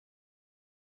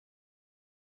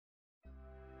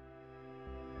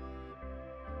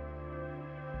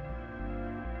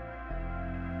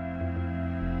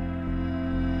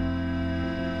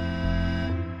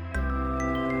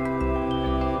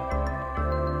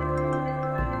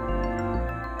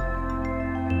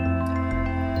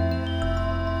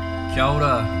Kia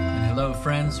ora and hello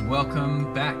friends,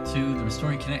 welcome back to the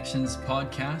Restoring Connections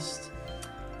podcast.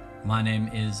 My name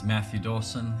is Matthew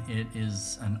Dawson. It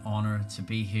is an honor to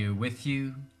be here with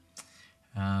you.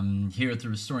 Here at the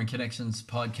Restoring Connections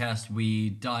podcast, we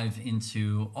dive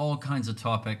into all kinds of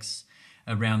topics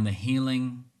around the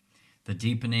healing, the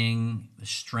deepening, the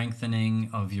strengthening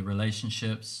of your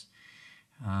relationships,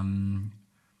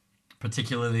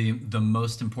 particularly the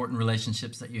most important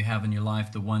relationships that you have in your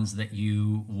life, the ones that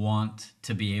you want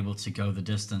to be able to go the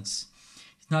distance.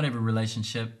 Not every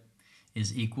relationship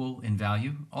is equal in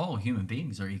value. All human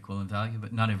beings are equal in value,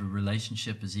 but not every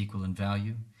relationship is equal in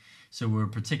value. So we're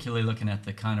particularly looking at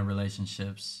the kind of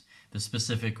relationships, the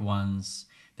specific ones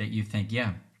that you think,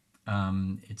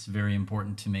 it's very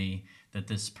important to me that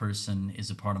this person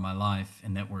is a part of my life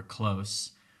and that we're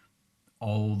close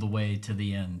all the way to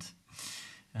the end.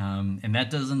 And that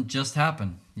doesn't just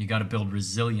happen. You got to build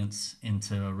resilience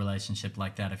into a relationship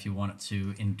like that if you want it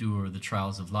to endure the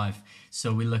trials of life.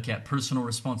 So we look at personal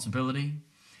responsibility,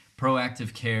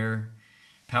 proactive care,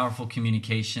 powerful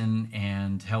communication,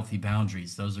 and healthy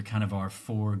boundaries. Those are kind of our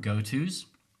four go-tos.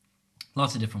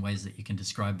 Lots of different ways that you can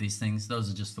describe these things. Those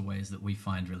are just the ways that we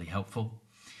find really helpful.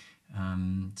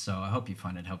 So I hope you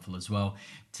find it helpful as well.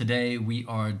 Today we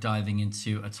are diving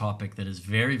into a topic that is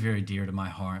very, very dear to my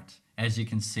heart. As you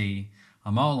can see,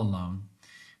 I'm all alone,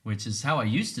 which is how I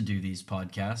used to do these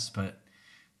podcasts, but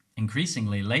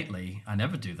increasingly lately, I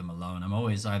never do them alone. I'm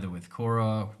always either with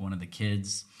Cora, one of the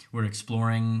kids. We're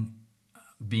exploring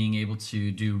being able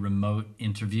to do remote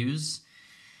interviews.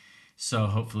 So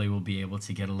hopefully we'll be able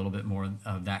to get a little bit more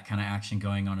of that kind of action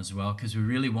going on as well, because we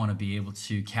really want to be able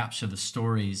to capture the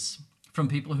stories from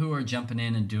people who are jumping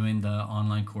in and doing the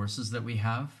online courses that we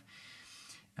have.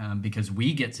 Because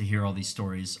we get to hear all these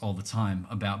stories all the time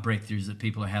about breakthroughs that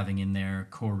people are having in their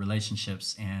core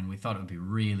relationships. And we thought it would be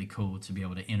really cool to be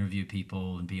able to interview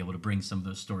people and be able to bring some of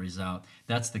those stories out.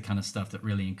 That's the kind of stuff that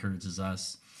really encourages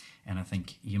us. And I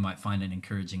think you might find it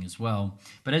encouraging as well.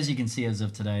 But as you can see, as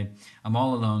of today, I'm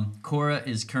all alone. Cora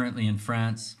is currently in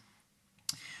France.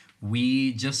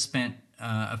 We just spent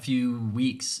a few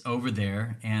weeks over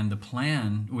there. And the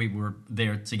plan, we were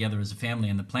there together as a family.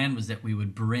 And the plan was that we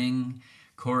would bring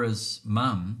Cora's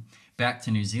mum back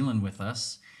to New Zealand with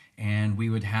us, and we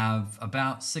would have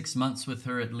about 6 months with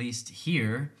her at least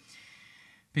here,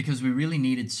 because we really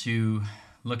needed to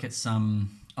look at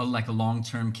a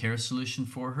long-term care solution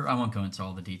for her. I won't go into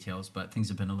all the details, but things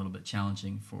have been a little bit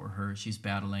challenging for her. She's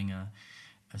battling a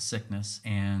sickness,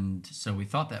 and so we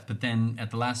thought that. But then at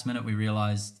the last minute, we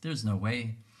realized there's no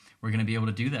way we're going to be able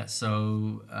to do that.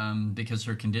 So because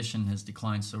her condition has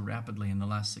declined so rapidly in the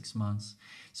last 6 months.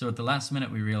 So at the last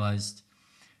minute, we realized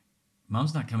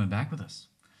Mom's not coming back with us.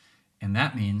 And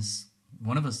that means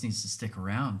one of us needs to stick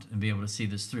around and be able to see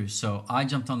this through. So I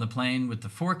jumped on the plane with the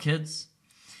 4 kids.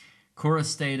 Cora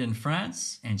stayed in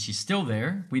France, and she's still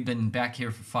there. We've been back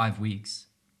here for 5 weeks.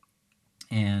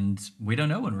 And we don't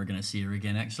know when we're going to see her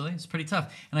again, actually. It's pretty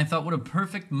tough. And I thought, what a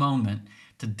perfect moment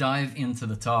to dive into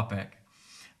the topic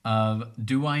of,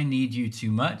 do I need you too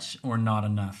much or not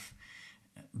enough?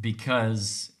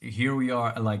 Because here we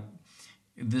are,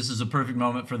 this is a perfect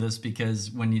moment for this,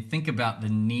 because when you think about the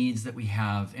needs that we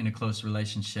have in a close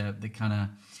relationship, that kind of,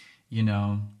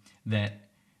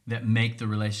 that make the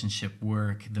relationship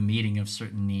work, the meeting of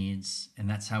certain needs, and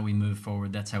that's how we move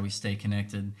forward, that's how we stay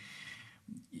connected.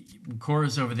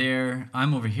 Cora's over there,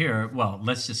 I'm over here. Well,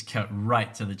 let's just cut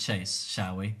right to the chase,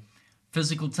 shall we?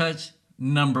 Physical touch,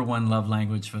 number one love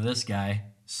language for this guy.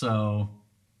 So,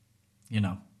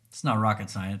 it's not rocket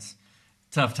science.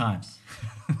 Tough times.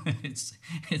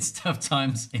 It's tough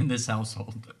times in this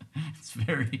household.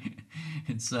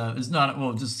 There's not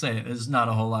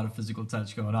a whole lot of physical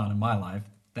touch going on in my life.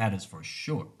 That is for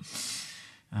sure.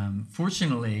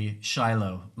 Fortunately,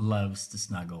 Shiloh loves to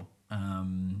snuggle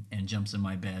and jumps in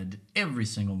my bed every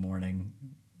single morning,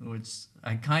 which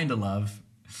I kind of love.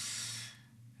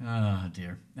 Oh,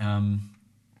 dear.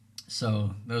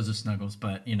 So those are snuggles,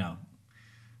 but,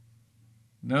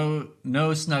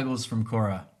 no snuggles from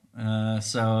Cora.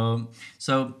 So,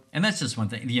 and that's just one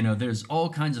thing. There's all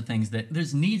kinds of things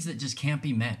there's needs that just can't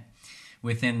be met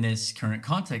within this current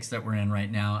context that we're in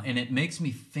right now. And it makes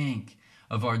me think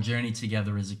of our journey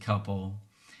together as a couple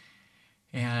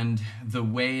and the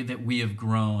way that we have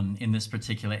grown in this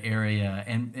particular area,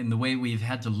 and the way we've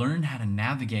had to learn how to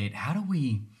navigate. How do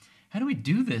we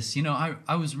do this?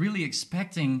 I was really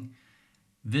expecting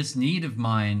this need of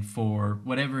mine for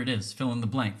whatever it is, fill in the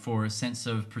blank, for a sense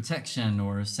of protection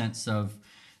or a sense of,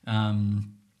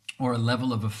 or a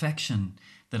level of affection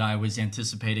that I was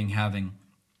anticipating having,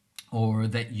 or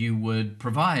that you would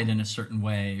provide in a certain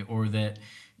way, or that,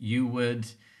 you would,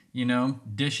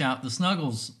 dish out the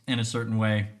snuggles in a certain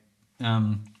way.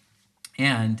 Um,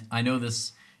 and I know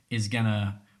this is going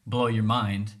to blow your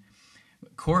mind.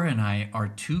 Cora and I are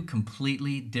two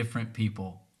completely different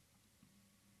people.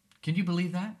 Can you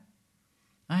believe that?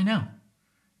 I know.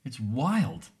 It's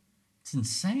wild. It's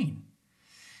insane.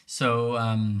 So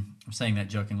I'm saying that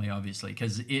jokingly, obviously,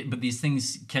 but these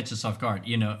things catch us off guard.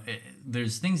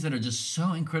 There's things that are just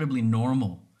so incredibly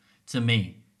normal to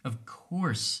me. Of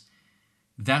course,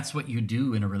 that's what you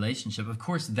do in a relationship. Of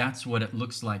course, that's what it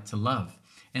looks like to love.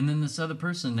 And then this other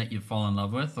person that you fall in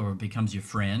love with, or becomes your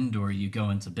friend, or you go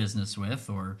into business with,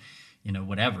 or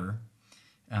whatever,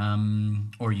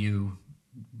 or you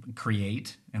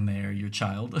create, and they're your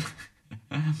child.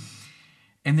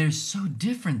 And they're so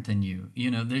different than you.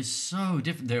 They're so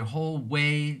different. Their whole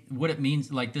way, what it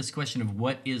means, like this question of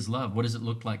what is love? What does it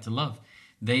look like to love?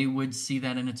 They would see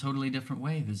that in a totally different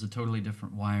way. There's a totally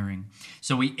different wiring.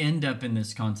 So we end up in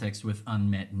this context with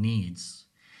unmet needs.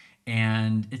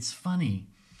 And it's funny,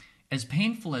 as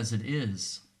painful as it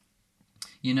is,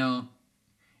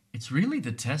 it's really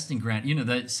the testing ground.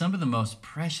 That some of the most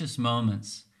precious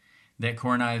moments that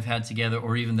Cora and I have had together,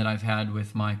 or even that I've had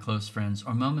with my close friends,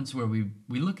 are moments where we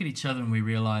look at each other and we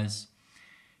realize,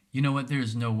 you know what,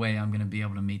 there's no way I'm going to be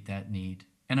able to meet that need.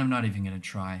 And I'm not even going to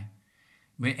try.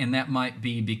 And that might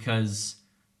be because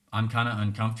I'm kind of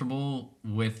uncomfortable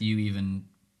with you even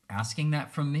asking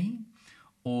that from me.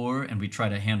 And we try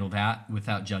to handle that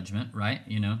without judgment, right?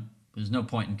 There's no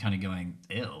point in kind of going,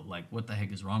 ew, like, what the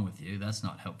heck is wrong with you? That's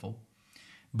not helpful.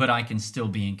 But I can still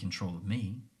be in control of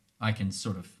me. I can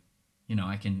sort of,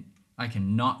 I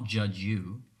can not judge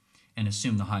you and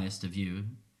assume the highest of you,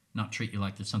 not treat you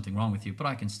like there's something wrong with you, but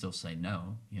I can still say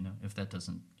no, if that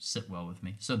doesn't sit well with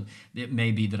me. So it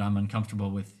may be that I'm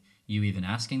uncomfortable with you even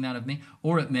asking that of me,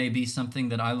 or it may be something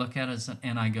that I look at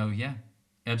and I go, yeah,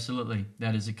 absolutely.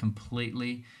 That is a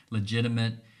completely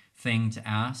legitimate thing to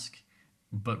ask,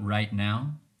 but right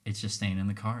now it's just staying in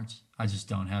the cards. I just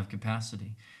don't have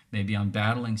capacity. Maybe I'm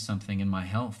battling something in my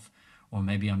health, or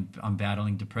maybe I'm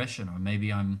battling depression, or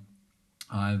maybe I'm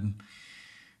I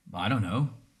don't know,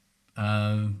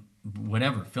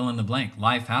 whatever, fill in the blank.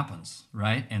 Life happens,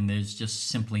 right? And there's just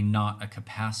simply not a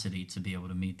capacity to be able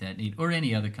to meet that need, or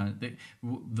any other kind of.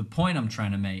 The point I'm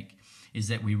trying to make is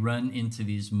that we run into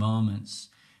these moments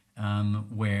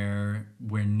where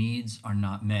needs are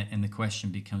not met, and the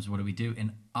question becomes, what do we do?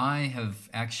 And I have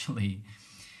actually,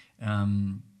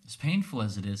 as painful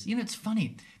as it is, it's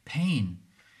funny,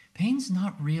 Pain's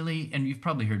not really, and you've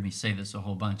probably heard me say this a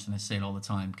whole bunch, and I say it all the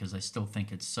time because I still think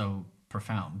it's so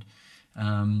profound.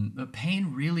 But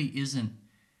pain really isn't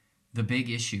the big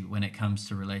issue when it comes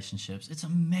to relationships. It's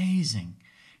amazing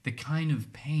the kind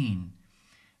of pain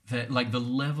like the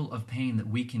level of pain that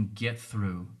we can get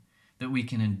through, that we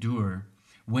can endure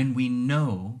when we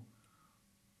know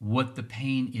what the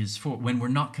pain is for, when we're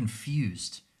not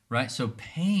confused, right? So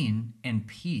pain and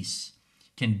peace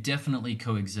can definitely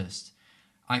coexist.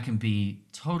 I can be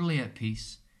totally at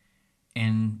peace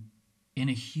and in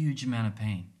a huge amount of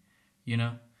pain.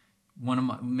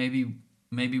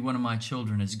 Maybe one of my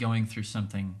children is going through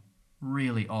something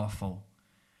really awful,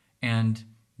 and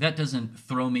that doesn't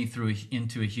throw me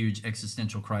into a huge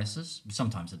existential crisis.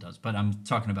 Sometimes it does, but I'm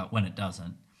talking about when it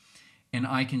doesn't. And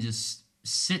I can just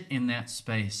sit in that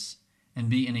space and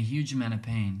be in a huge amount of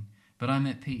pain, but I'm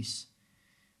at peace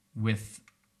with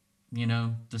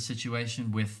the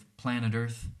situation, with planet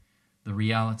Earth, the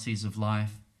realities of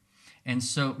life. And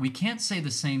so we can't say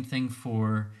the same thing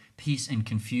for peace and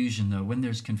confusion, though. When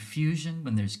there's confusion,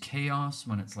 when there's chaos,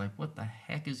 when it's like, what the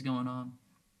heck is going on?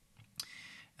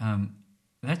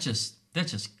 That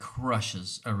just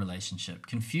crushes a relationship.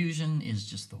 Confusion is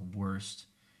just the worst,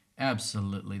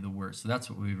 absolutely the worst. So that's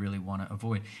what we really want to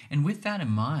avoid. And with that in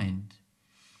mind,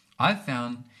 I've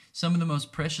found some of the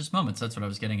most precious moments, that's what I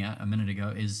was getting at a minute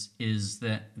ago, is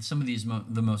that some of these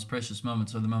the most precious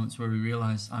moments are the moments where we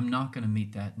realize I'm not going to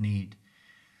meet that need,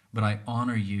 but I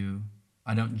honor you.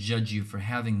 I don't judge you for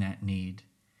having that need,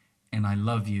 and I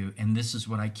love you, and this is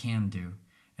what I can do.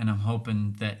 And I'm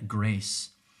hoping that grace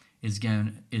is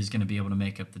going to be able to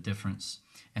make up the difference,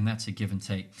 and that's a give and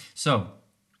take. So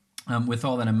with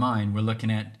all that in mind, we're looking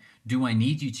at, do I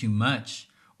need you too much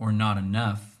or not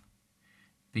enough?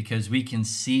 Because we can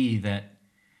see that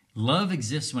love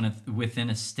exists within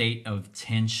a state of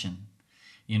tension.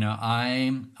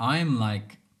 I'm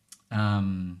like,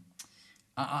 I'm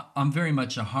very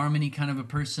much a harmony kind of a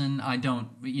person. I don't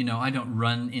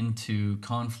run into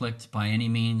conflict by any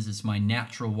means. It's my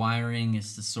natural wiring.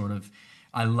 It's the sort of,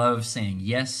 I love saying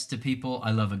yes to people.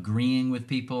 I love agreeing with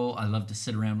people. I love to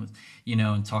sit around with,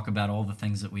 and talk about all the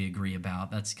things that we agree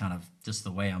about. That's kind of just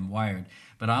the way I'm wired.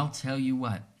 But I'll tell you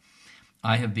what,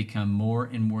 I have become more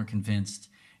and more convinced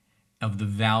of the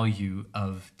value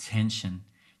of tension.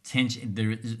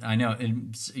 Tension. I know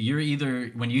you're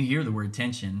either, when you hear the word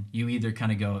tension, you either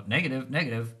kind of go negative,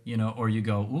 negative, or you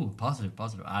go, ooh, positive,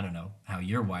 positive. I don't know how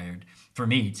you're wired. For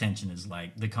me, tension is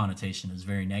like, the connotation is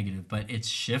very negative, but it's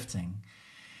shifting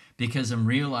because I'm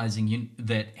realizing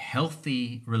that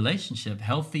healthy relationship,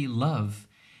 healthy love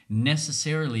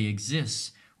necessarily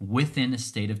exists within a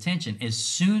state of tension. As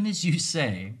soon as you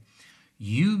say,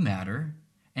 you matter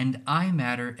and I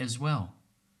matter as well.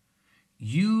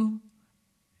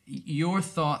 Your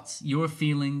thoughts, your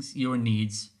feelings, your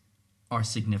needs are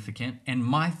significant, and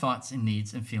my thoughts and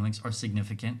needs and feelings are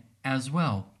significant as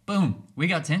well. Boom, we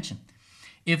got tension.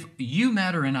 If you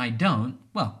matter and I don't,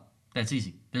 well, that's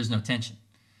easy. There's no tension.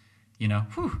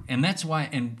 And that's why,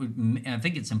 and I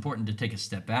think it's important to take a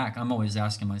step back. I'm always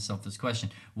asking myself this question: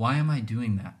 why am I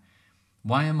doing that?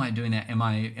 Why am I doing that? Am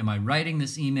I writing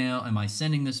this email? Am I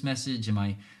sending this message? Am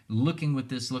I looking with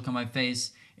this look on my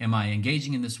face? Am I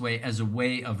engaging in this way as a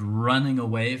way of running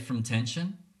away from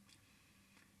tension?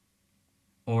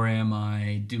 Or am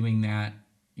I doing that,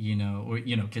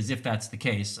 because if that's the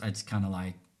case, it's kind of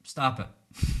like, stop it.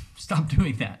 Stop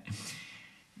doing that.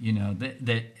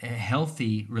 That a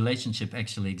healthy relationship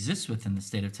actually exists within the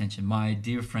state of tension. My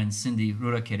dear friend Cindy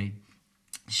Rurakeri,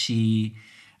 she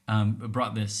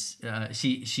brought this.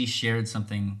 She shared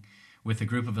something with a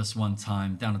group of us one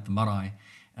time down at the Marae,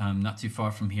 not too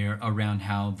far from here, around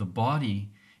how the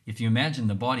body, if you imagine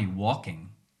the body walking,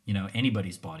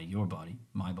 anybody's body, your body,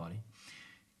 my body,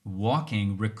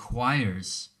 walking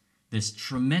requires this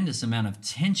tremendous amount of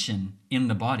tension in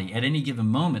the body. At any given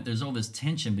moment, there's all this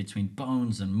tension between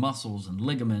bones and muscles and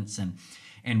ligaments,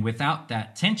 and without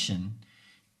that tension,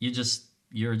 you're just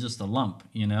a lump.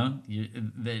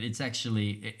 That it's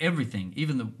actually everything.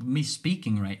 Even me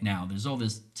speaking right now, there's all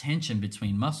this tension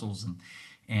between muscles,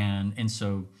 and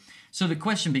so the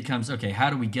question becomes, okay, how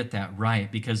do we get that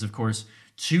right? Because of course,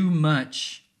 too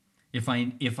much. If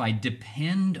I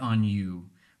depend on you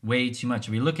way too much.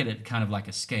 We look at it kind of like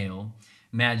a scale.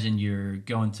 Imagine you're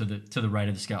going to the right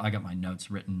of the scale. I got my notes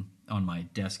written on my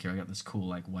desk here. I got this cool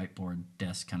like whiteboard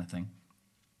desk kind of thing.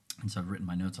 And so I've written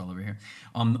my notes all over here.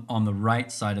 On the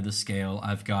right side of the scale,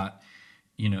 I've got,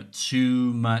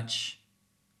 too much.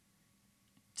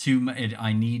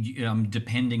 I'm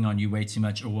depending on you way too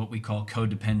much, or what we call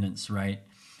codependence, right?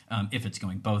 If it's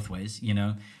going both ways,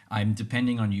 I'm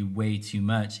depending on you way too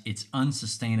much. It's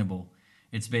unsustainable.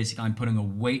 It's basically, I'm putting a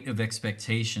weight of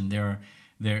expectation.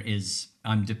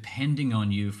 I'm depending on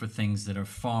you for things that are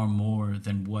far more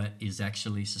than what is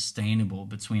actually sustainable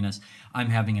between us. I'm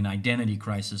having an identity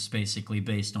crisis basically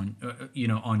based on,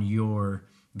 on your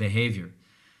behavior.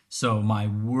 So my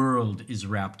world is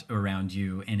wrapped around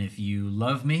you. And if you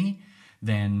love me,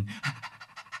 then,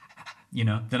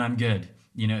 then I'm good.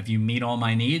 If you meet all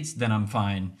my needs, then I'm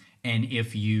fine. And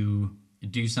if you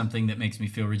do something that makes me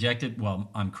feel rejected, well,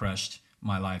 I'm crushed.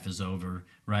 My life is over,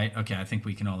 right? Okay, I think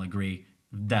we can all agree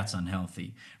that's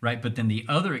unhealthy, right? But then the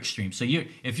other extreme, so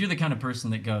if you're the kind of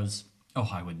person that goes, oh,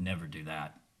 I would never do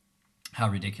that. How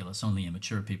ridiculous. Only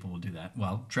immature people will do that.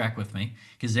 Well, track with me,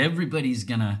 because everybody's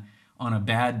gonna, on a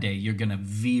bad day, you're gonna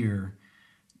veer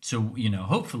to,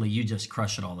 hopefully you just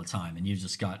crush it all the time and you've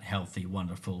just got healthy,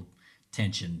 wonderful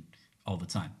tension all the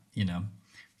time,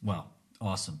 Well,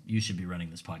 awesome. You should be running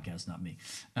this podcast, not me.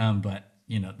 But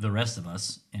the rest of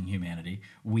us in humanity,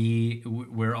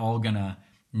 we're all gonna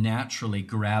naturally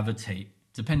gravitate,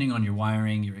 depending on your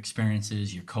wiring, your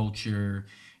experiences, your culture,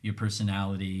 your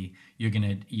personality. You're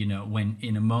gonna, when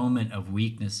in a moment of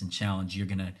weakness and challenge,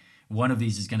 one of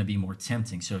these is gonna be more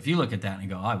tempting. So if you look at that and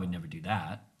go, I would never do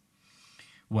that.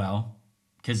 Well,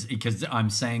 because I'm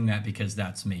saying that because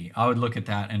that's me. I would look at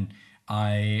that and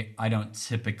I don't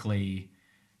typically.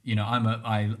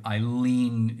 I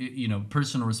lean,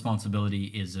 personal responsibility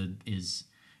is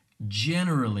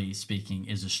generally speaking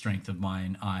is a strength of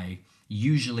mine. I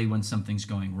usually, when something's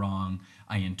going wrong,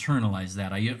 I internalize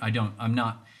that.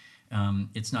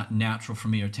 It's not natural for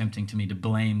me or tempting to me to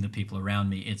blame the people around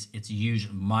me. It's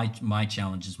usually my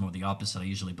challenge is more the opposite. I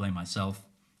usually blame myself,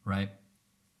 right?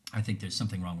 I think there's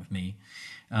something wrong with me.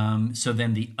 So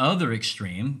then the other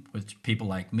extreme, which people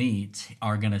like me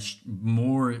are going to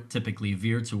more typically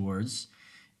veer towards,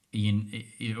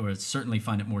 or certainly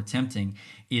find it more tempting,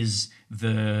 is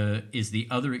the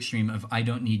other extreme of I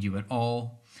don't need you at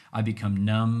all. I become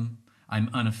numb. I'm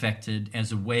unaffected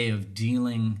as a way of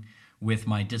dealing with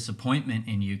my disappointment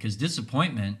in you, because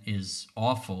disappointment is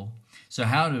awful. So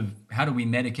how do we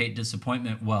medicate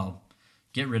disappointment? Well,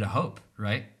 get rid of hope,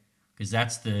 right? Because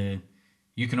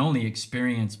you can only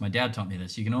experience, my dad taught me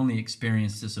this, you can only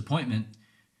experience disappointment,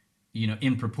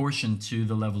 in proportion to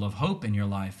the level of hope in your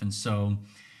life. And so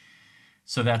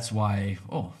that's why,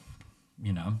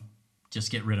 just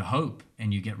get rid of hope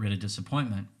and you get rid of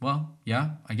disappointment. Well,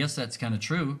 yeah, I guess that's kind of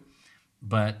true.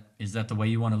 But is that the way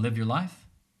you want to live your life?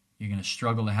 You're going to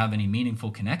struggle to have any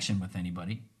meaningful connection with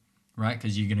anybody, right?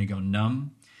 Because you're going to go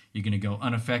numb. You're going to go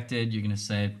unaffected. You're going to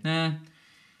say,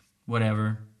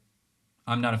 whatever.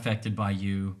 I'm not affected by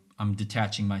you. I'm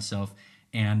detaching myself.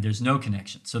 And there's no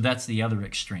connection. So that's the other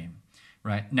extreme,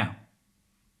 right? Now,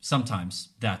 sometimes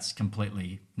that's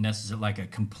completely necessary, like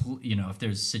if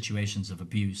there's situations of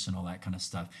abuse and all that kind of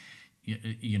stuff,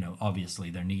 obviously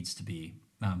there needs to be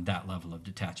that level of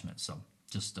detachment. So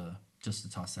just to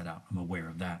toss that out, I'm aware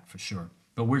of that for sure.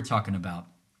 But we're talking about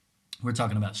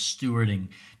stewarding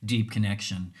deep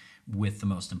connection with the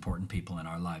most important people in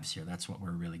our lives here. That's what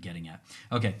we're really getting at.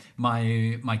 Okay,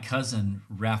 my cousin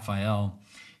Raphael,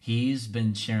 he's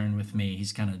been sharing with me.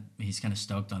 He's kind of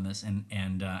stoked on this,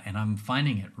 and I'm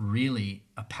finding it really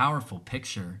a powerful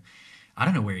picture. I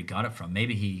don't know where he got it from.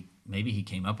 Maybe he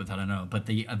came up with it. I don't know. But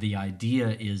the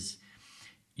idea is,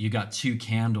 you got two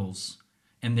candles,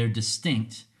 and they're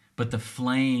distinct, but the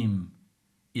flame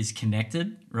is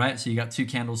connected, right? So you got two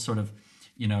candles, sort of,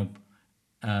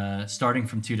 starting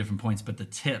from two different points, but the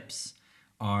tips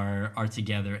are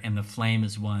together, and the flame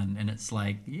is one. And it's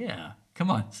like, yeah. Come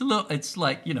on, it's a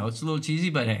little cheesy,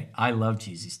 but hey, I love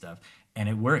cheesy stuff, and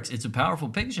it works. It's a powerful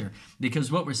picture, because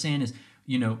what we're saying is,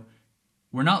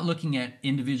 we're not looking at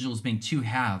individuals being two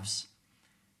halves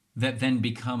that then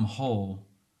become whole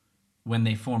when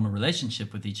they form a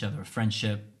relationship with each other, a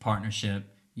friendship, partnership,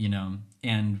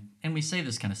 and we say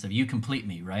this kind of stuff. You complete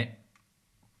me, right?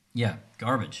 Yeah,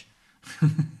 garbage.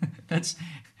 That's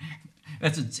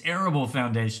a terrible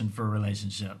foundation for a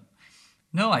relationship.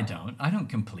 No, I don't. I don't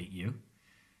complete you.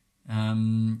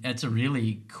 It's a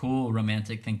really cool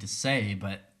romantic thing to say,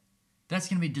 but that's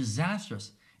going to be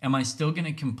disastrous. Am I still going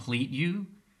to complete you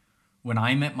when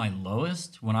I'm at my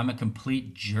lowest, when I'm a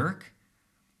complete jerk,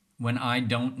 when I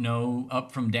don't know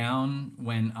up from down,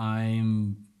 when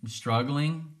I'm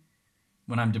struggling,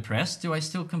 when I'm depressed? Do I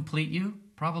still complete you?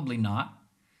 Probably not,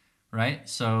 right?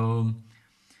 So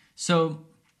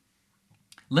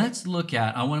let's look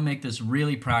at, I want to make this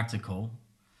really practical.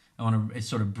 I want to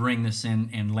sort of bring this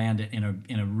in and land it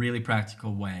in a really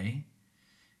practical way.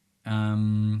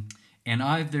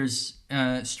 There's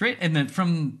straight, and then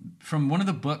from one of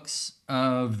the books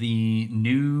of the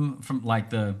new, from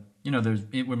like when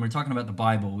we're talking about the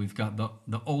Bible, we've got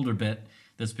the older bit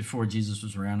that's before Jesus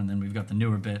was around, and then we've got the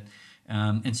newer bit.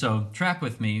 And so track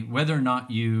with me, whether or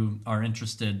not you are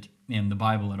interested in the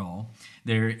Bible at all.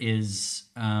 There's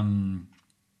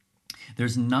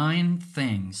 9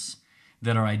 things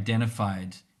that are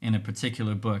identified in a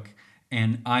particular book,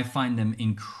 and I find them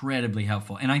incredibly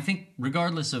helpful. And I think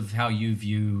regardless of how you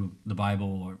view the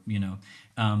Bible, or my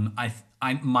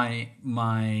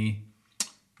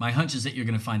hunch is that you're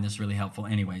going to find this really helpful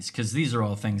anyways, because these are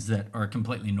all things that are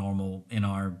completely normal in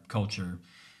our culture,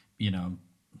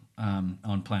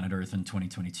 on planet Earth in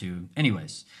 2022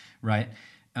 anyways, right?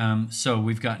 So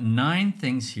we've got 9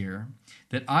 things here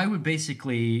that I would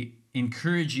basically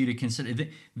encourage you to consider.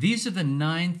 These are the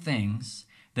 9 things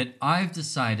that I've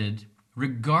decided,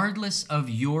 regardless of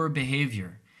your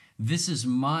behavior, this is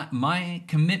my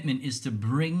commitment is to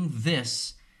bring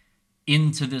this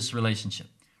into this relationship.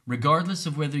 Regardless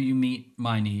of whether you meet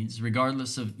my needs,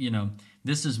 regardless of,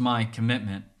 this is my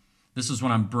commitment. This is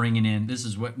what I'm bringing in. This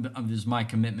is my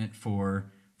commitment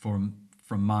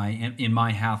in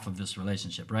my half of this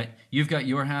relationship, right? You've got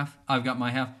your half, I've got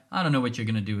my half. I don't know what you're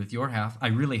going to do with your half. I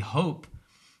really hope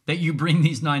that you bring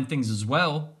these 9 things as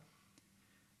well,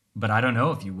 but I don't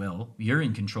know if you will. You're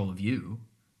in control of you.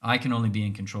 I can only be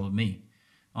in control of me.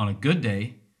 On a good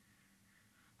day,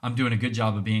 I'm doing a good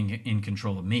job of being in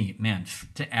control of me. Man,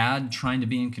 to add trying to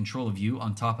be in control of you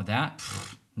on top of that,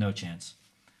 no chance.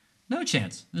 No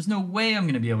chance. There's no way I'm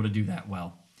going to be able to do that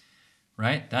well.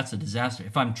 Right? That's a disaster.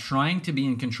 If I'm trying to be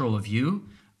in control of you,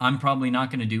 I'm probably not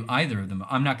going to do either of them.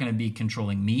 I'm not going to be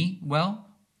controlling me well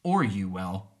or you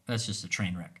well. That's just a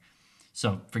train wreck.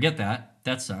 So forget that.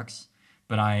 That sucks.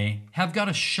 But I have got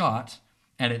a shot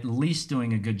at least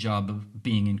doing a good job of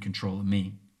being in control of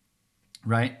me.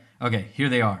 Right? Okay, here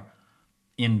they are.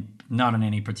 Not in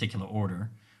any particular order.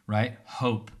 Right?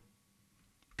 Hope,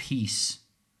 peace,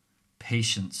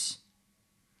 patience,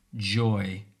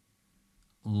 joy,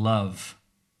 love,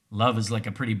 Love is like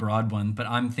a pretty broad one, but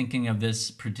I'm thinking of this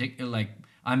particular, like,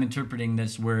 I'm interpreting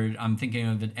this word, I'm thinking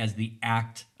of it as the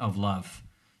act of love,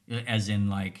 as in,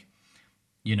 like,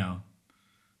 you know,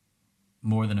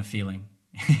 more than a feeling.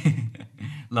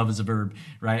 Love is a verb,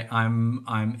 right?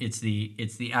 It's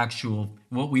the actual,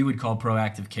 what we would call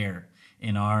proactive care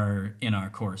in our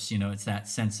course. It's that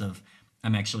sense of,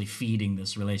 I'm actually feeding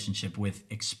this relationship with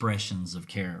expressions of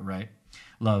care, right?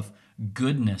 Love.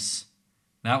 Goodness.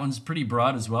 That one's pretty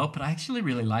broad as well, but I actually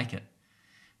really like it.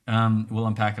 We'll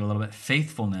unpack it a little bit.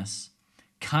 Faithfulness,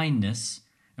 kindness,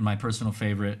 and my personal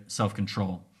favorite,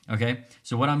 self-control. Okay?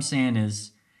 So what I'm saying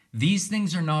is, these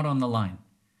things are not on the line.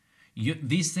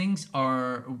 These things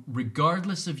are,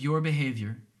 regardless of your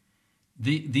behavior,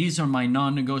 these are my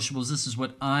non-negotiables. This is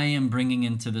what I am bringing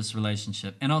into this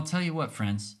relationship. And I'll tell you what,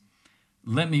 friends,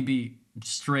 let me be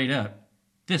straight up.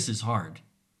 This is hard.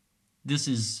 This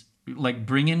is like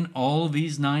bringing all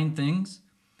these 9 things,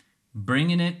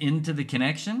 bringing it into the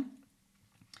connection.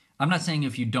 I'm not saying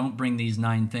if you don't bring these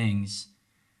 9 things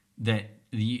that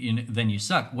then you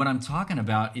suck. What I'm talking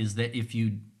about is that if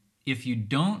you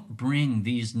don't bring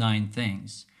these 9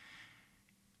 things,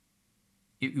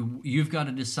 you've got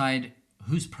to decide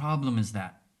whose problem is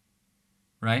that,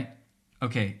 right?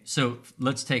 Okay, so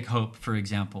let's take hope, for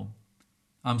example.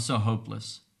 I'm so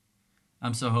hopeless.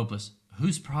 I'm so hopeless.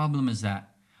 Whose problem is that?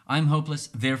 I'm hopeless,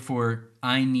 therefore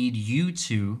I need you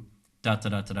to ...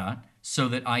 so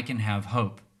that I can have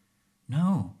hope.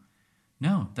 No,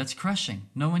 that's crushing.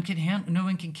 No one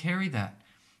can carry that,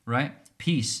 right?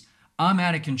 Peace. I'm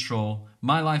out of control.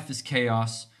 My life is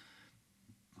chaos,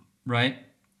 right?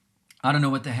 I don't know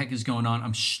what the heck is going on.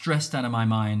 I'm stressed out of my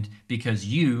mind because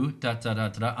you ...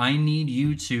 I need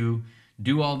you to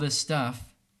do all this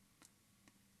stuff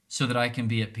so that I can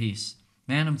be at peace.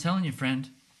 Man, I'm telling you, friend,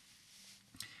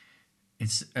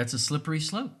 that's a slippery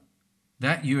slope.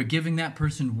 That you're giving that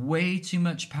person way too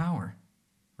much power,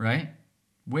 right?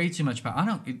 Way too much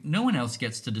power. No one else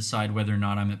gets to decide whether or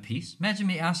not I'm at peace. Imagine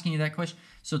me asking you that question.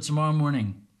 So tomorrow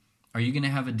morning, are you going to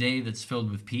have a day that's filled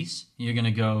with peace? You're going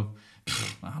to go,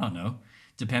 I don't know.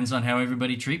 Depends on how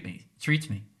everybody treats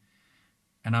me.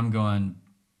 And I'm going,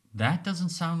 that doesn't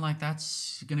sound like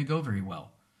that's going to go very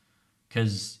well.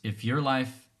 Because if your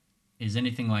life is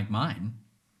anything like mine,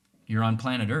 you're on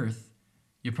planet Earth,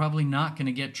 you're probably not going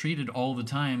to get treated all the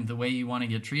time the way you want to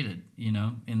get treated,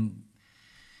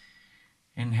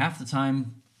 And half the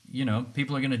time,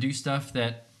 people are going to do stuff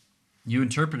that you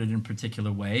interpreted in a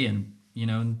particular way, and,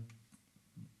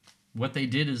 what they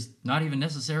did is not even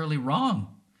necessarily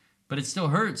wrong, but it still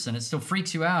hurts and it still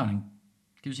freaks you out and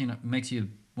makes you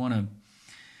want to,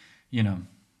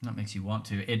 not makes you want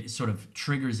to, it sort of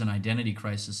triggers an identity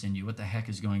crisis in you. What the heck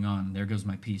is going on? There goes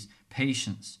my peace.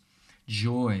 Patience,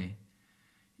 joy.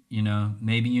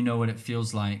 Maybe you know what it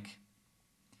feels like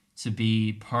to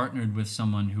be partnered with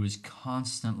someone who is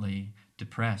constantly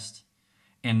depressed.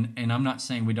 And I'm not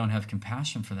saying we don't have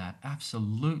compassion for that.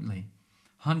 Absolutely.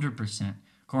 100%.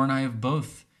 Cora and I have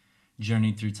both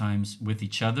journeyed through times with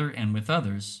each other and with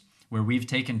others where we've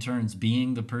taken turns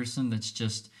being the person that's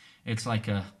just, it's like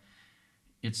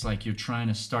you're trying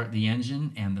to start the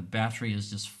engine and the battery is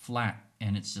just flat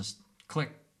and it's just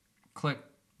click, click.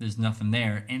 There's nothing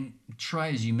there. And try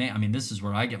as you may, this is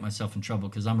where I get myself in trouble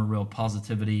because I'm a real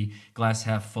positivity, glass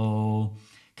half full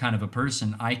kind of a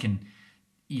person. I can,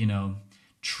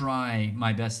 try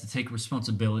my best to take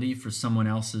responsibility for someone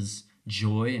else's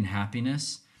joy and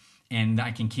happiness. And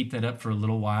I can keep that up for a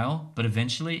little while, but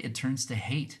eventually it turns to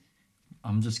hate.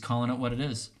 I'm just calling it what it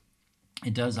is.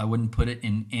 It does. I wouldn't put it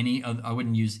in I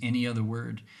wouldn't use any other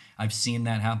word. I've seen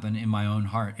that happen in my own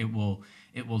heart. It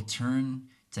will turn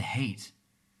to hate.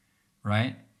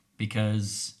 Right?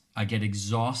 Because I get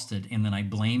exhausted and then I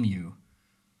blame you,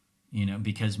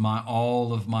 because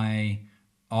all of my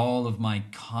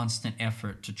constant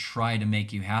effort to try to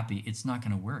make you happy, it's not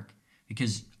going to work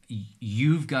because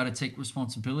you've got to take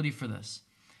responsibility for this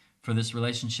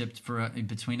relationship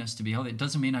between us to be healthy. It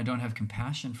doesn't mean I don't have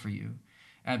compassion for you.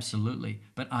 Absolutely.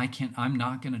 But I'm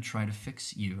not going to try to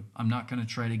fix you. I'm not going to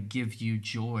try to give you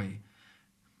joy.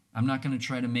 I'm not going to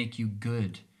try to make you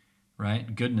good.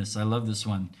 Right? Goodness. I love this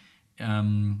one.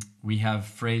 We have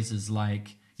phrases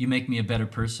like, you make me a better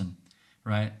person,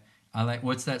 right?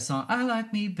 What's that song? I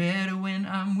like me better when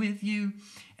I'm with you.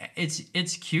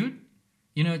 It's cute.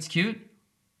 It's cute.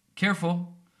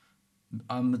 Careful.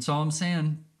 That's all I'm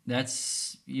saying.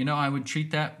 That's, I would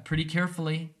treat that pretty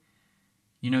carefully.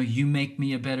 You make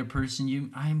me a better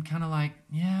person. I'm kind of like,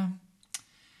 yeah,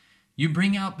 you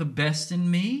bring out the best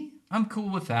in me. I'm cool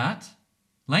with that.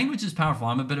 Language is powerful.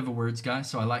 I'm a bit of a words guy,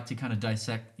 so I like to kind of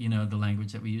dissect, the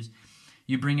language that we use.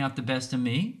 You bring out the best in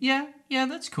me. Yeah,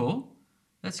 that's cool.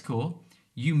 That's cool.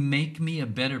 You make me a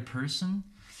better person.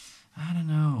 I don't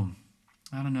know.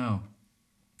 I don't know.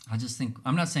 I just think,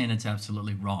 I'm not saying it's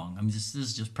absolutely wrong. This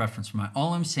is just preference for mine.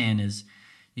 All I'm saying is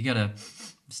you got to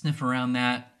sniff around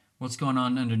that. What's going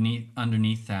on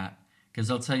underneath that? Because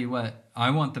I'll tell you what, I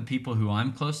want the people who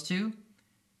I'm close to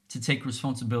take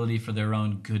responsibility for their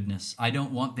own goodness. I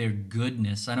don't want their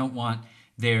goodness. I don't want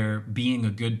their being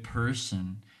a good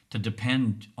person to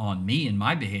depend on me and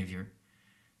my behavior.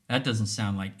 That doesn't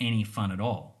sound like any fun at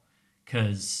all.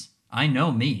 Because I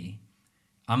know me.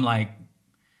 I'm like,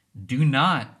 do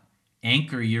not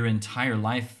anchor your entire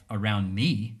life around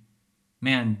me.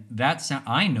 Man,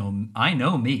 I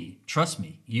know me. Trust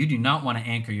me. You do not want to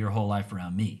anchor your whole life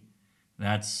around me.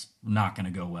 That's not going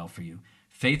to go well for you.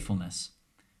 Faithfulness,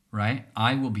 right?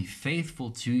 I will be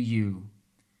faithful to you.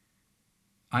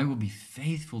 I will be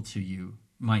faithful to you.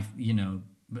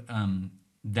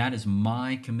 That is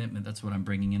my commitment. That's what I'm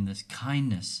bringing in, this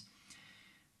kindness.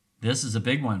 This is a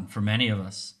big one for many of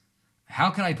us. How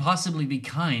could I possibly be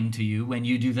kind to you when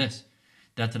you do this?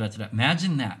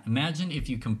 Imagine that. Imagine if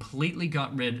you completely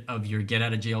got rid of your get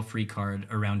out of jail free card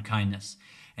around kindness,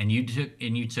 and you took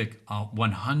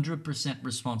 100%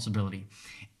 responsibility.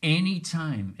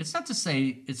 Anytime. It's not to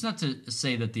say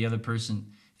that the other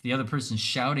person's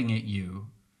shouting at you,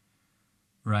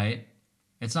 right?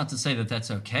 It's not to say that that's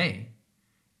okay.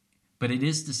 But it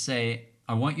is to say,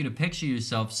 I want you to picture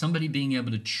yourself, somebody being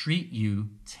able to treat you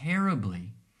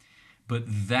terribly, but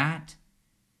that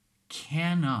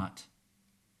cannot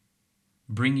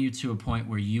bring you to a point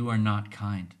where you are not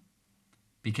kind.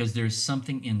 Because there's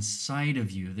something inside of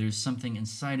you. There's something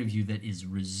inside of you that is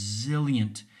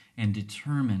resilient and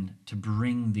determined to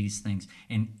bring these things.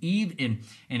 And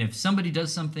if somebody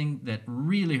does something that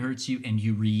really hurts you and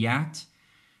you react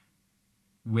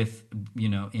with,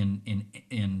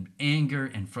 in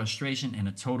anger and frustration and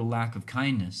a total lack of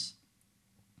kindness,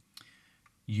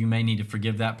 you may need to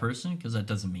forgive that person, because that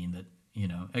doesn't mean that,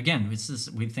 again, it's this,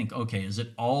 we think, okay, is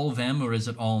it all them or is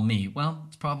it all me? Well,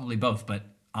 it's probably both, but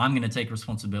I'm going to take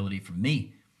responsibility for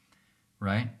me,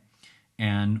 right?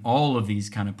 And all of these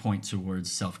kind of point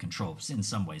towards self-control. In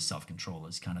some ways, self-control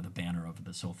is kind of the banner over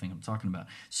this whole thing I'm talking about.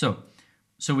 So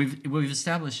we've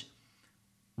established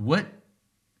what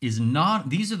is not,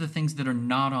 these are the things that are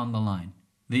not on the line.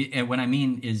 What I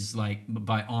mean is, like,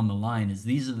 by on the line, is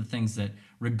these are the things that,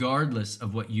 regardless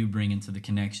of what you bring into the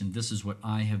connection, this is what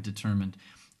I have determined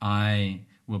I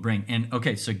will bring. And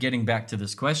okay, so getting back to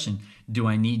this question, do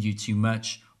I need you too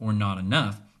much or not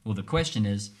enough? Well, the question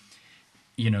is,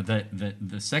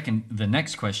 the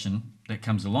next question that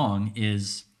comes along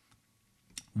is,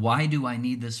 why do I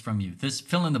need this from you? This,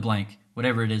 fill in the blank,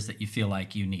 whatever it is that you feel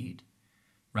like you need,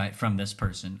 right, from this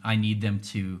person. I need them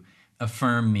to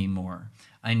affirm me more.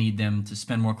 I need them to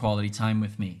spend more quality time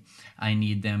with me. I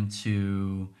need them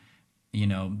to,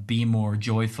 be more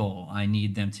joyful. I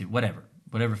need them to,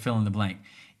 whatever, fill in the blank.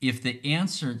 If the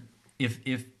answer to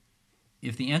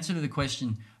the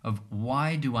question of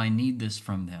why do I need this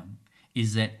from them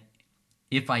is that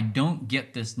if I don't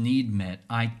get this need met,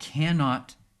 I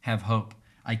cannot have hope.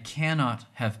 I cannot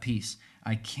have peace.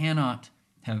 I cannot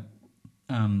have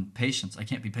patience. I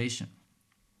can't be patient.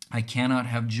 I cannot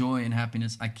have joy and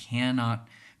happiness. I cannot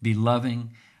be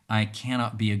loving. I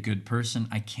cannot be a good person.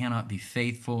 I cannot be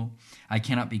faithful. I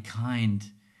cannot be kind.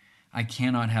 I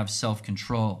cannot have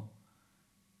self-control.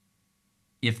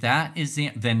 If that is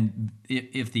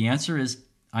if the answer is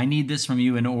I need this from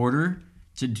you in order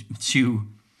to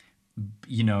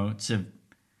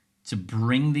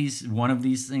bring one of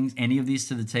these things, any of these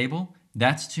to the table,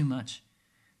 that's too much.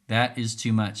 That is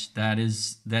too much.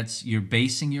 That's you're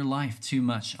basing your life too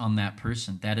much on that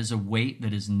person. That is a weight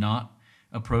that is not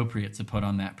appropriate to put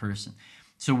on that person.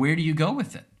 So where do you go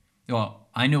with it? Well,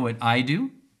 I know what I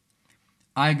do.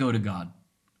 I go to God.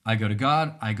 I go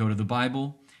to the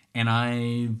Bible, and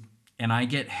I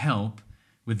get help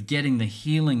with getting the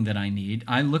healing that I need.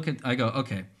 I go,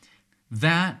 okay,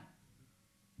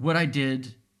 what I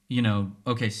did,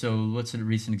 okay, so let's a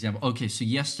recent example. Okay, so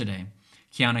yesterday,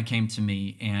 Kiana came to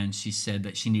me and she said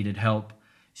that she needed help.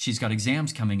 She's got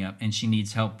exams coming up and she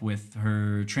needs help with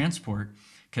her transport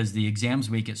because the exams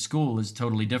week at school is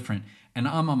totally different. And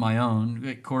I'm on my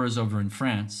own. Cora's over in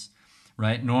France,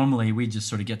 right? Normally we just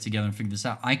sort of get together and figure this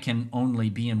out. I can only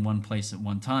be in one place at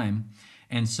one time.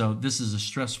 And so this is a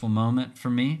stressful moment for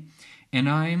me. And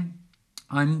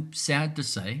I'm sad to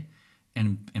say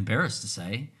and embarrassed to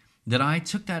say that I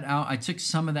took that out. I took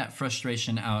some of that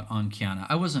frustration out on Kiana.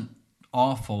 I wasn't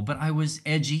awful, but I was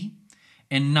edgy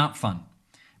and not fun.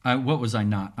 What was I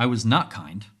not? I was not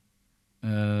kind.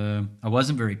 I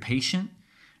wasn't very patient,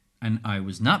 and I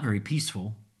was not very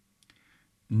peaceful.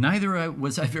 Neither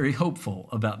was I very hopeful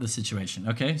about the situation.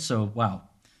 Okay, so wow.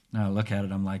 Now I look at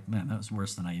it, I'm like, man, that was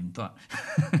worse than I even thought.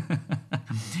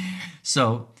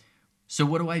 So,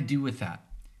 what do I do with that?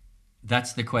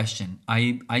 That's the question.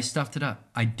 I stuffed it up.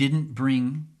 I didn't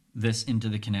bring this into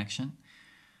the connection.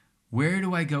 Where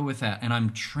do I go with that? And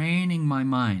I'm training my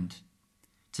mind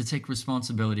to take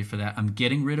responsibility for that. I'm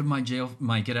getting rid of my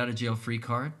get out of jail free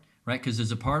card, right? Because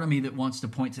there's a part of me that wants to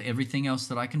point to everything else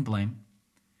that I can blame,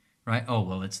 right? Oh,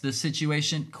 well, it's this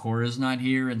situation. Cora's not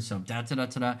here, and so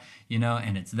da-da-da-da-da,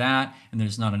 and it's that, and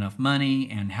there's not enough money,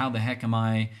 and how the heck am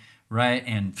I, right?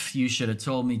 And you should have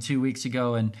told me 2 weeks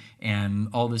ago, and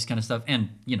all this kind of stuff. And,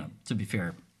 to be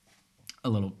fair, a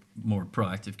little more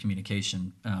proactive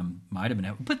communication might have been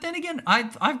helpful. But then again,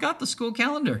 I've got the school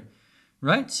calendar,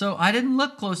 right? So I didn't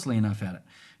look closely enough at it.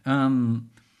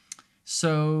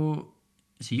 So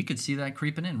you could see that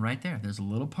creeping in right there. There's a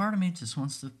little part of me that just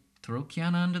wants to throw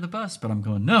Kiana under the bus, but I'm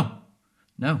going, no.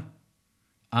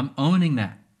 I'm owning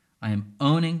that. I am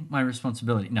owning my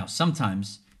responsibility. Now,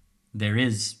 sometimes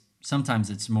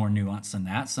it's more nuanced than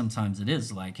that. Sometimes it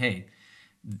is like, hey,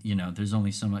 there's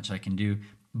only so much I can do.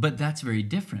 But that's very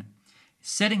different.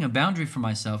 Setting a boundary for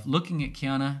myself, looking at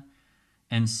Kiana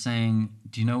and saying,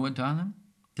 do you know what, darling?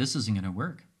 This isn't going to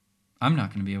work. I'm not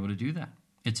going to be able to do that.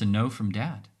 It's a no from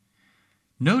Dad.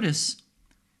 Notice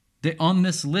that on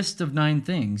this list of 9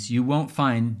 things, you won't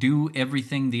find do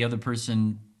everything the other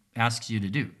person asks you to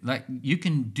do. Like, you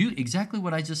can do exactly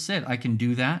what I just said. I can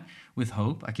do that with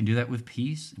hope. I can do that with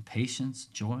peace and patience,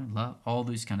 joy, love, all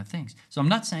those kind of things. So I'm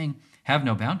not saying have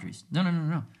no boundaries.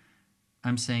 No.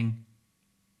 I'm saying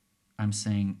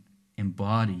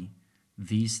embody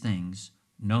these things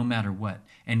no matter what.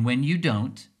 And when you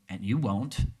don't, and you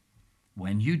won't,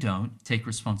 when you don't, take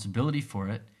responsibility for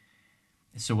it.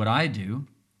 So what I do,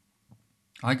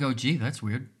 I go, gee, that's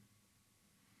weird.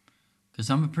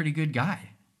 Because I'm a pretty good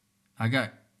guy. I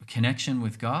got a connection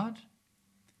with God,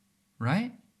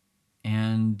 right?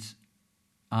 And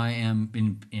I am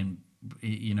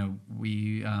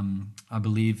I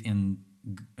believe in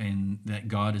that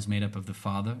God is made up of the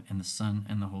Father and the Son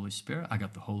and the Holy Spirit. I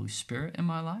got the Holy Spirit in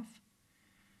my life.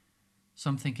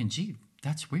 So I'm thinking, gee,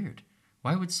 that's weird.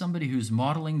 Why would somebody who's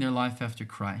modeling their life after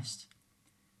Christ,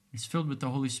 is filled with the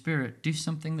Holy Spirit, do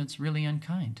something that's really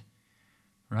unkind,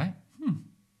 right?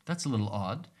 That's a little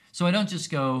odd. So I don't just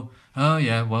go, oh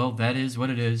yeah, well, that is what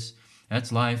it is.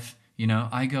 That's life.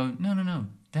 I go, no,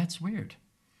 that's weird.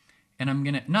 And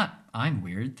I'm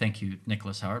weird. Thank you,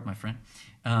 Nicholas Howard, my friend.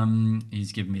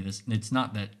 He's given me this. It's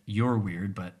not that you're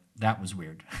weird, but that was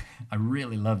weird. I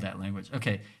really love that language.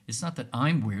 Okay, it's not that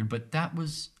I'm weird, but that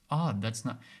was odd. That's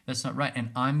not right. And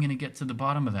I'm going to get to the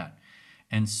bottom of that.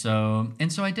 And so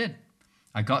I did.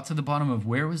 I got to the bottom of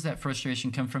where was that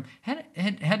frustration come from.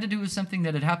 Had to do with something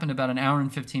that had happened about an hour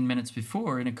and 15 minutes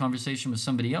before in a conversation with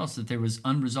somebody else that there was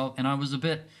unresolved. And I was a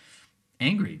bit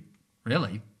angry,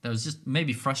 really. That was just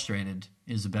maybe frustrated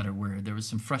is a better word. There was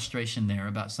some frustration there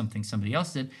about something somebody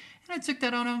else did. And I took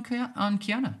that out on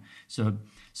Kiana.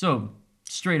 So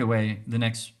straight away the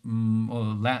next,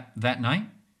 that night,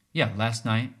 last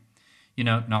night,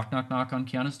 knock on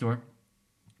Kiana's door.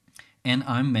 And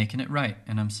I'm making it right.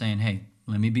 And I'm saying, hey,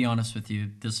 let me be honest with you.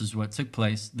 This is what took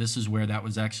place. This is where that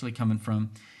was actually coming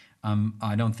from.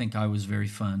 I don't think I was very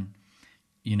fun,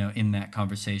 in that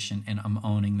conversation. And I'm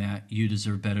owning that. You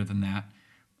deserve better than that.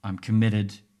 I'm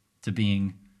committed to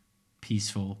being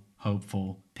peaceful,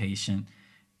 hopeful, patient.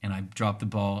 And I dropped the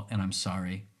ball and I'm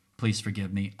sorry. Please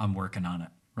forgive me. I'm working on it.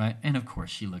 Right? And of course,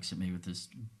 she looks at me with this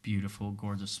beautiful,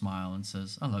 gorgeous smile and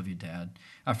says, I love you, Dad.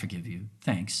 I forgive you.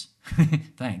 Thanks.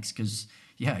 Thanks. Because,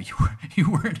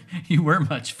 you were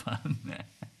much fun.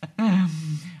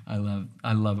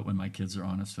 I love it when my kids are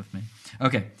honest with me.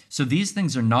 Okay. So these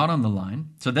things are not on the line.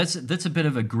 So that's a bit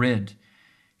of a grid,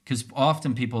 because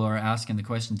often people are asking the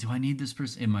question, do I need this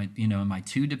person? Am I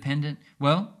too dependent?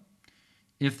 Well,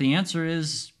 if the answer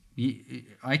is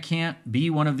I can't be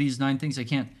one of these 9 things,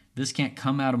 this can't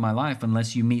come out of my life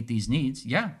unless you meet these needs.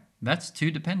 Yeah, that's too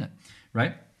dependent,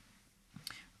 right?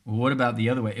 What about the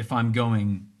other way?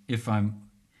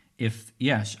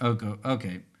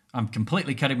 Okay, I'm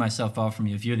completely cutting myself off from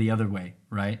you if you're the other way,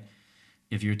 right?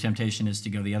 If your temptation is to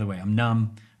go the other way. I'm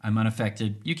numb, I'm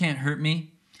unaffected. You can't hurt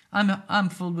me. I'm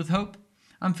filled with hope.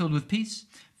 I'm filled with peace,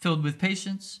 filled with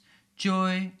patience,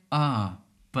 joy,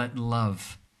 but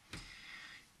love.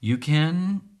 You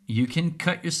can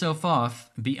cut yourself off,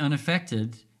 be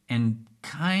unaffected, and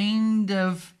kind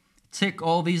of tick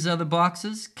all these other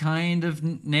boxes, kind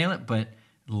of nail it, but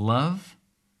love,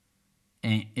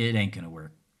 it ain't going to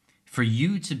work. for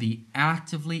you to be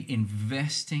actively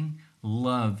investing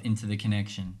love into the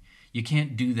connection. You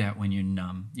can't do that when you're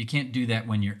numb. You can't do that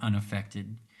when you're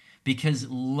unaffected. Because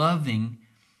loving,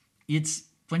 it's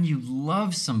when you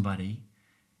love somebody,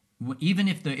 even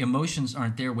if the emotions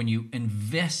aren't there, when you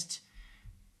invest,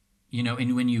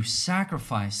 and when you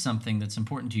sacrifice something that's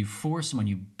important to you for someone,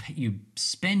 you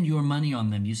spend your money on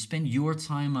them, you spend your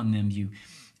time on them, you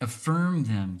affirm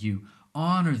them, you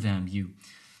honor them, you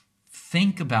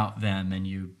think about them, and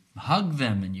you hug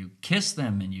them, and you kiss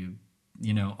them, and you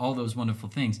all those wonderful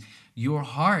things. Your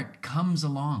heart comes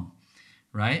along,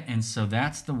 right? And so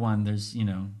that's the one.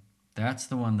 That's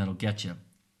the one that'll get you.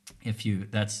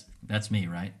 That's me,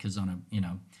 right? Because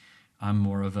I'm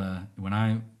more of a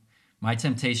my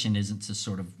temptation isn't to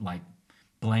sort of like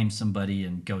blame somebody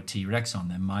and go T-Rex on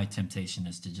them. My temptation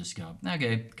is to just go,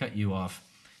 okay, cut you off,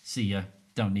 see ya,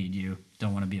 don't need you,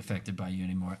 don't want to be affected by you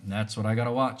anymore. And that's what I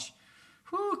gotta watch,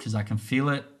 because I can feel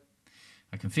it.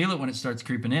 I can feel it when it starts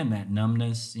creeping in, that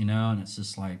numbness, and it's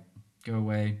just like, go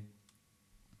away.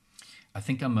 I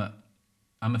think I'm a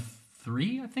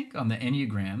 3, I think, on the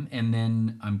Enneagram, and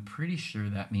then I'm pretty sure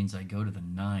that means I go to the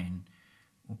 9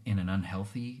 in an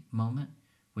unhealthy moment,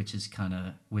 which is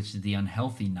the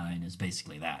unhealthy 9 is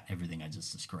basically that, everything I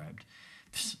just described.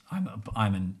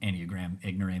 I'm an Enneagram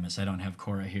ignoramus. I don't have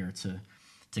Cora here to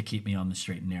keep me on the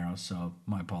straight and narrow, so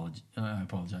I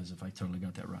apologize if I totally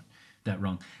got that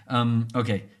wrong.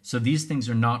 Okay, so these things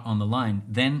are not on the line.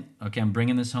 Then, okay, I'm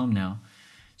bringing this home now.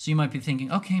 So you might be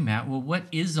thinking, okay, Matt, well, what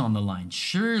is on the line?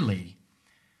 Surely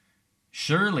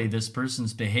this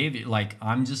person's behavior, like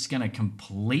I'm just going to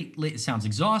completely, it sounds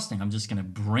exhausting. I'm just going to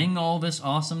bring all this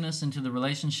awesomeness into the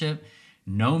relationship,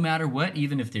 no matter what,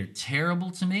 even if they're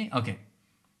terrible to me. Okay,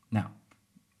 now,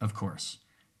 of course,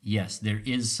 yes, there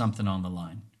is something on the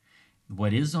line.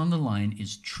 What is on the line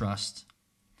is trust.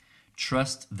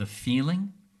 Trust the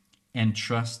feeling and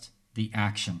trust the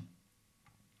action.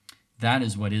 That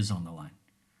is what is on the line.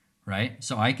 Right?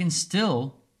 So I can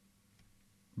still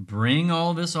bring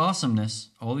all this awesomeness,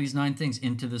 all these 9 things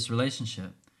into this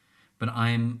relationship, but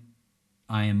I am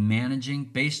managing,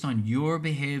 based on your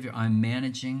behavior, I'm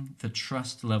managing the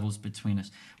trust levels between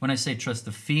us. When I say trust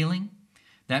the feeling,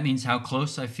 that means how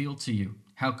close I feel to you,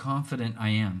 how confident I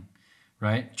am,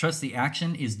 right? Trust the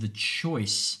action is the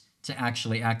choice to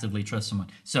actually actively trust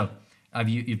someone. So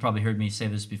you've probably heard me say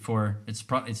this before. It's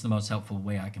the most helpful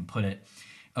way I can put it.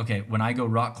 Okay, when I go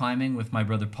rock climbing with my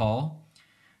brother Paul,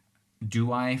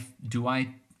 do I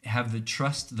have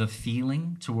the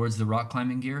feeling towards the rock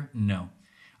climbing gear? No.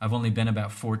 I've only been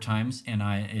about 4 times, and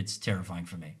it's terrifying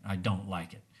for me. I don't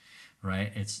like it, right?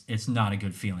 It's not a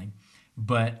good feeling.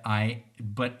 But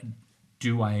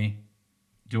do I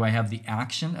have the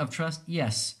action of trust?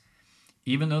 Yes.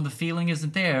 Even though the feeling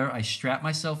isn't there, I strap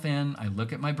myself in, I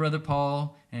look at my brother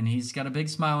Paul, and he's got a big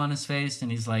smile on his face, and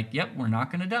he's like, yep, we're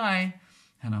not going to die.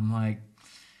 And I'm like,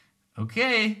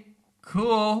 okay,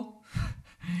 cool.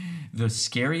 The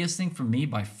scariest thing for me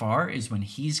by far is when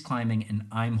he's climbing and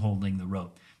I'm holding the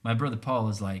rope. My brother Paul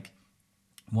is like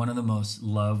one of the most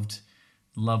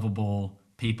lovable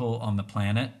people on the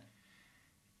planet.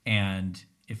 And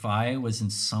if I was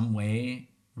in some way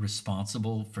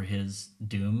responsible for his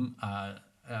doom,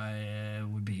 it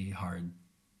would be hard.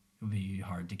 It would be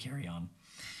hard to carry on.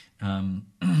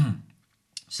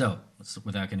 So,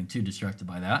 without getting too distracted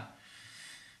by that,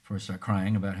 before I start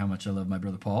crying about how much I love my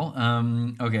brother Paul.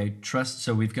 Okay, trust.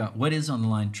 So we've got what is on the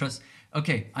line. Trust.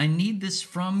 Okay, I need this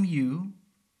from you,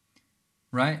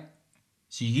 right?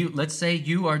 So let's say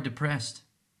you are depressed.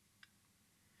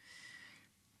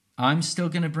 I'm still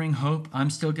going to bring hope. I'm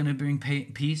still going to bring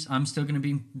peace. I'm still going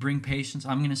to bring patience.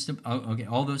 I'm going to okay,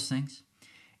 all those things.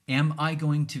 Am I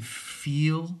going to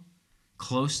feel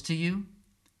close to you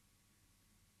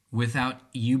without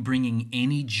you bringing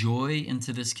any joy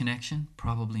into this connection?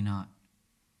 Probably not,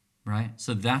 right?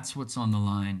 So that's what's on the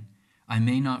line. I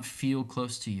may not feel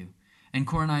close to you. And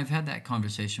Cora and I have had that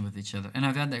conversation with each other. And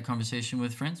I've had that conversation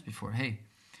with friends before. Hey,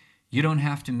 you don't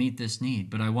have to meet this need,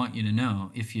 but I want you to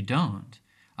know if you don't,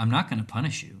 I'm not going to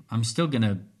punish you. I'm still going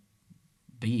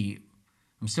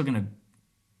to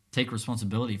take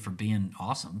responsibility for being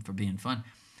awesome, for being fun.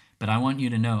 But I want you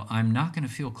to know I'm not going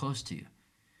to feel close to you.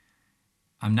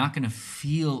 I'm not going to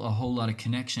feel a whole lot of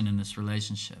connection in this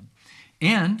relationship.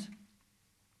 And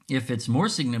if it's more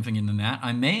significant than that,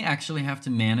 I may actually have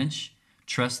to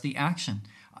trust the action.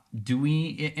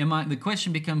 The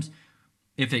question becomes,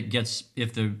 if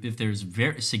there's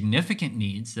very significant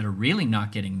needs that are really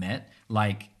not getting met,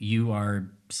 like you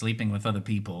are sleeping with other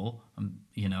people,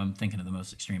 I'm thinking of the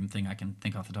most extreme thing I can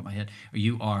think off the top of my head, or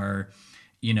you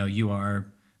are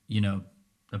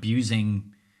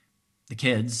abusing the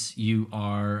kids, you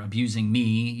are abusing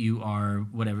me, you are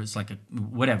whatever. It's like a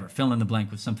whatever, fill in the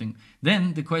blank with something.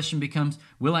 Then the question becomes,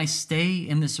 will I stay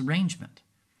in this arrangement?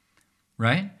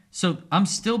 Right? So I'm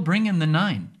still bringing the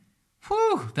 9.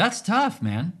 Whew, that's tough,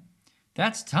 man.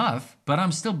 That's tough, but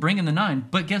I'm still bringing the 9.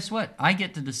 But guess what? I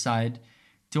get to decide,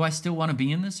 do I still want to be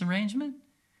in this arrangement?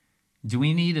 Do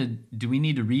we need to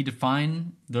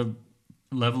redefine the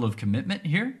level of commitment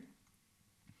here?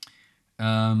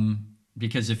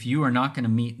 Because if you are not going to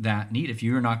meet that need, if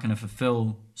you are not going to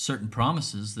fulfill certain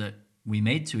promises that we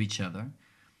made to each other,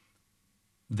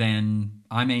 then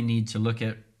I may need to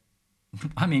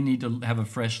have a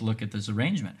fresh look at this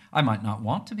arrangement. I might not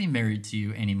want to be married to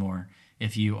you anymore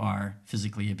if you are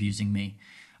physically abusing me.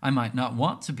 I might not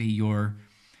want to be your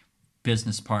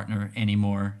business partner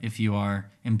anymore if you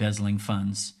are embezzling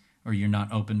funds or you're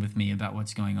not open with me about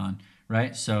what's going on,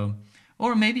 right? So,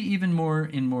 or maybe even more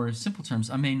in more simple terms,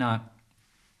 the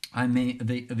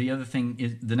other thing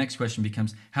is, the next question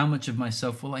becomes, how much of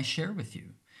myself will I share with you?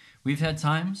 We've had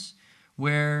times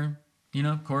where,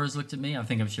 Cora's looked at me, I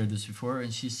think I've shared this before,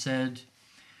 and she said,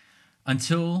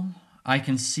 until I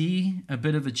can see a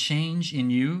bit of a change in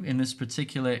you in this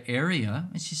particular area,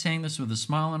 and she's saying this with a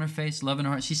smile on her face, love in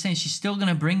her heart. She's saying she's still going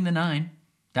to bring the 9.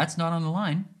 That's not on the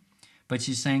line. But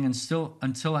she's saying,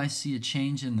 until I see a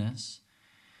change in this,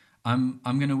 I'm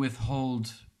going to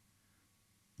withhold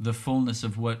the fullness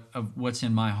of what's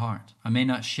in my heart. I may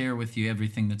not share with you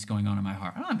everything that's going on in my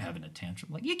heart. I'm having a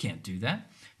tantrum. Like, you can't do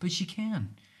that. But she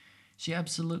can. She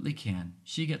absolutely can.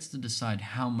 She gets to decide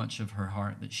how much of her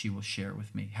heart that she will share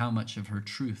with me, how much of her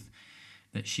truth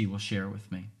that she will share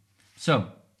with me. So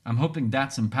I'm hoping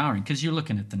that's empowering, because you're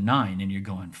looking at the 9 and you're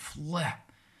going, flip.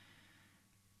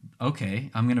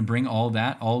 Okay, I'm going to bring all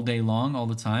that all day long, all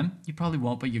the time. You probably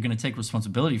won't, but you're going to take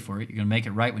responsibility for it. You're going to make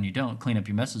it right when you don't, clean up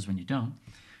your messes when you don't.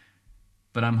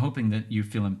 But I'm hoping that you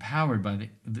feel empowered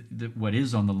by what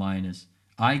is on the line is,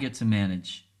 I get to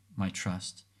manage my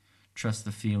trust. Trust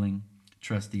the feeling,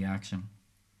 trust the action.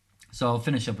 So I'll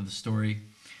finish up with a story.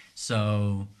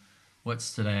 So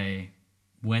what's today?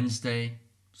 Wednesday.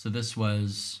 So this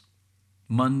was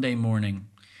Monday morning.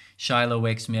 Shiloh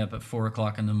wakes me up at 4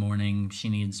 o'clock in the morning. She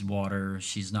needs water.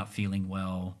 She's not feeling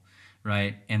well,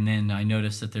 right? And then I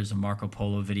noticed that there's a Marco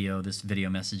Polo video, this video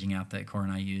messaging app that Cora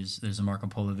and I use. There's a Marco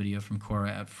Polo video from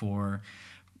Cora at 4.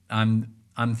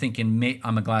 I'm thinking,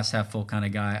 I'm a glass half full kind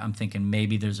of guy. I'm thinking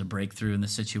maybe there's a breakthrough in the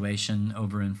situation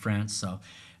over in France. So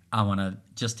I want to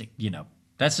just,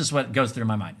 that's just what goes through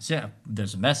my mind. So yeah,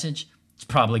 there's a message. It's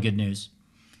probably good news,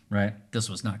 right? This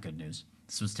was not good news.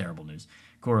 This was terrible news.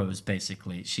 Cora was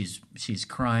basically, she's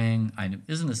crying.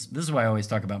 This is why I always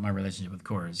talk about my relationship with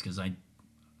Cora, is because I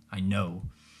know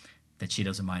that she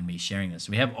doesn't mind me sharing this.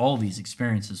 We have all these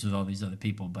experiences with all these other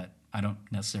people, but I don't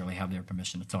necessarily have their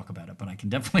permission to talk about it, but I can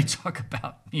definitely talk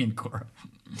about me and Cora.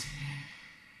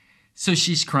 So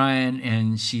she's crying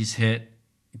and she's hit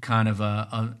kind of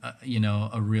a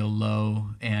real low,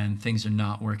 and things are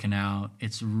not working out.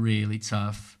 It's really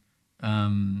tough.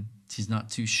 She's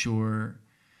not too sure,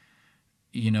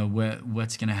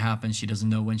 what's going to happen. She doesn't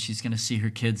know when she's going to see her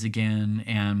kids again.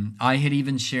 And I had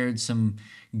even shared some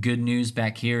good news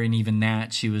back here, and even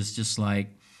that, she was just like,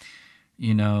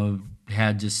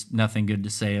 had just nothing good to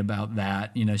say about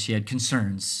that. She had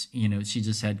concerns. She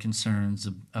just had concerns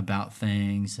about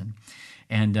things,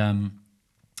 and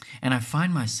I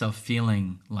find myself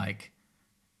feeling like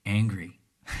angry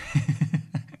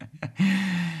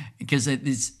because it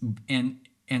is,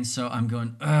 and so I'm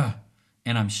going, ugh,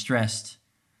 and I'm stressed,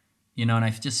 and I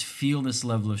just feel this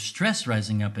level of stress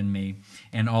rising up in me,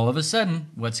 and all of a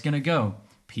sudden, what's gonna go?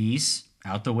 Peace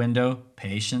out the window,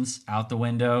 patience out the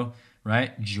window,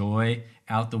 right? Joy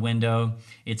out the window.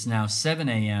 It's now 7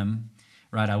 a.m.,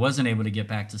 right? I wasn't able to get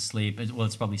back to sleep. Well,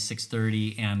 it's probably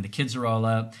 6:30, and the kids are all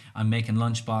up. I'm making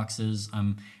lunch boxes.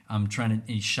 I'm trying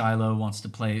to, Shiloh wants to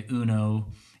play Uno,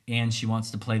 and she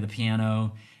wants to play the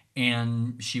piano,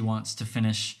 and she wants to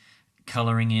finish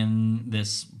coloring in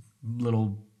this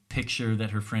little picture that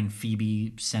her friend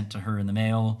Phoebe sent to her in the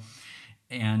mail,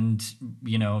 and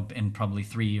and probably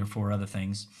 3 or 4 other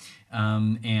things,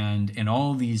 and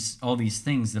all these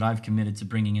things that I've committed to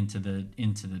bringing into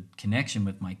the connection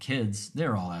with my kids,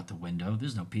 they're all out the window.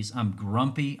 There's no peace. I'm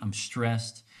grumpy. I'm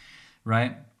stressed,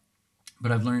 right?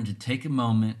 But I've learned to take a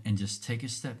moment and just take a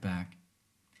step back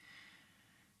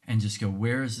and just go,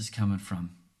 where is this coming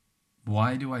from?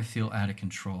 Why do I feel out of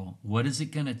control? What is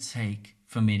it going to take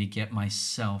for me to get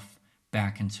myself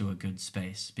back into a good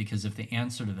space? Because if the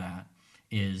answer to that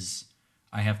is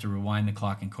I have to rewind the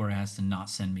clock and Cora has to not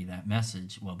send me that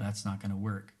message, well, that's not going to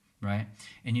work, right?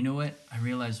 And you know what? I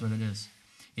realize what it is.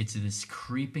 It's this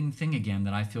creeping thing again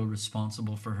that I feel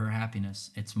responsible for her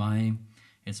happiness. It's my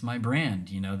brand,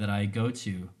 that I go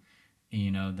to,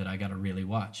 that I got to really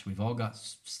watch. We've all got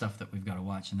stuff that we've got to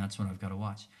watch, and that's what I've got to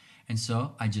watch. And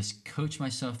so I just coach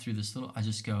myself through I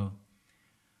just go,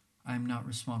 I'm not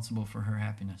responsible for her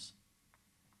happiness.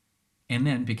 And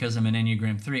then because I'm an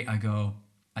Enneagram 3,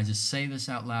 I just say this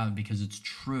out loud because it's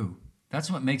true.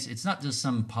 That's what makes it's not just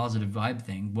some positive vibe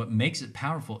thing. What makes it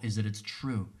powerful is that it's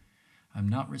true. I'm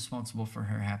not responsible for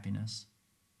her happiness,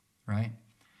 right?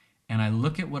 And I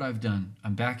look at what I've done.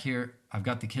 I'm back here. I've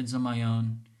got the kids on my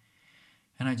own.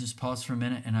 And I just pause for a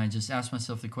minute and I just ask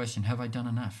myself the question, have I done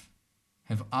enough?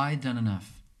 Have I done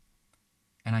enough?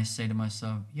 And I say to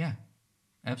myself, yeah,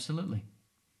 absolutely.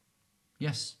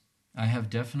 Yes, I have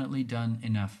definitely done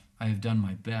enough. I have done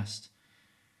my best.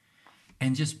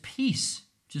 And just peace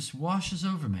just washes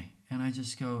over me. And I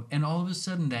just go, and all of a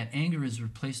sudden that anger is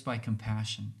replaced by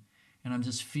compassion. And I'm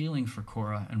just feeling for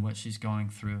Cora and what she's going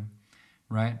through,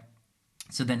 right?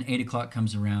 So then 8 o'clock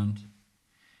comes around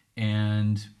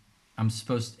and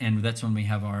and that's when we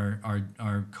have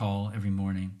our call every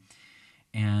morning.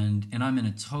 And I'm in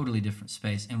a totally different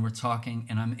space and we're talking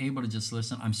and I'm able to just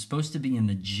listen. I'm supposed to be in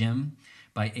the gym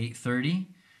by 8:30,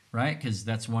 right? Because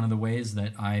that's one of the ways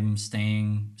that I'm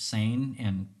staying sane,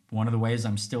 and one of the ways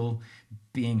I'm still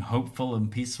being hopeful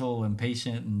and peaceful and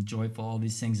patient and joyful, all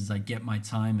these things, is I get my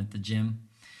time at the gym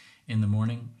in the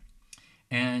morning.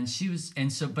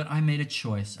 But I made a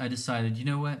choice. I decided, you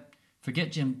know what?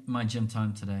 Forget my gym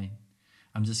time today.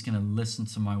 I'm just going to listen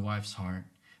to my wife's heart.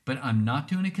 But I'm not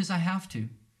doing it because I have to,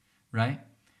 right?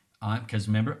 Because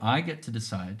remember, I get to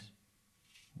decide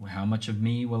how much of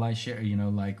me will I share,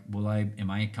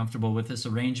 am I comfortable with this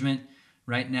arrangement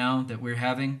right now that we're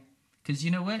having? Because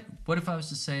you know what? What if I was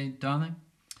to say, darling,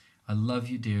 I love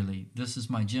you dearly. This is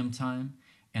my gym time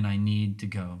and I need to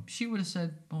go. She would have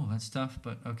said, oh, that's tough,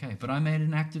 but okay. But I made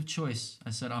an active choice.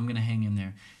 I said, I'm going to hang in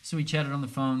there. So we chatted on the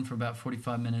phone for about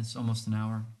 45 minutes, almost an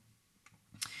hour.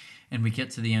 And we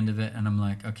get to the end of it and I'm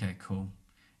like, okay, cool.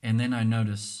 And then I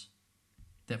notice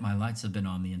that my lights have been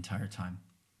on the entire time.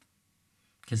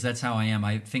 Because that's how I am.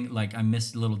 I think I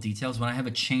miss little details. When I have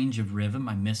a change of rhythm,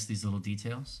 I miss these little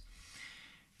details.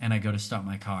 And I go to start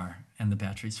my car and the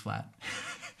battery's flat.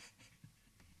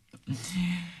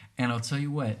 And I'll tell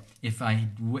you what, if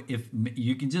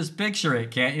you can just picture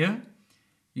it, can't you?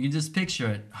 You can just picture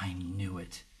it. I knew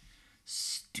it.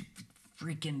 Stupid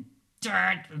freaking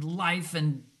dirt, life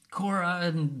and Cora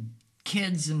and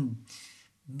kids and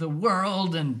the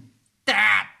world and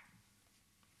that.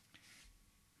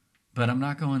 But I'm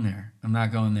not going there. I'm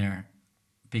not going there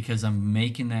because I'm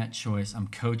making that choice. I'm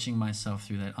coaching myself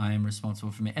through that. I am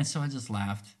responsible for me. And so I just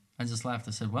laughed. I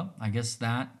said, well, I guess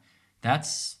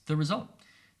that's the result.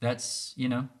 That's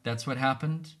what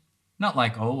happened. Not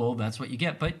like, oh, well, that's what you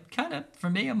get. But kind of for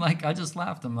me, I'm like, I just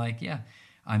laughed. I'm like, yeah,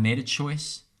 I made a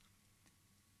choice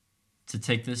to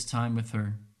take this time with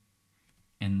her.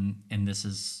 And this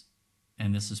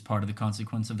is part of the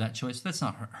consequence of that choice. That's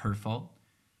not her fault.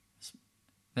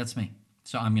 That's me.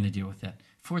 So I'm going to deal with that.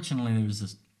 Fortunately, there was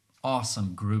this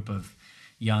awesome group of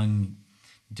young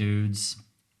dudes.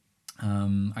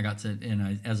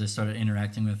 As I started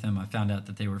interacting with them, I found out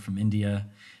that they were from India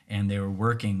and they were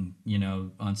working,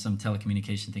 on some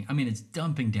telecommunication thing. I mean, it's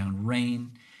dumping down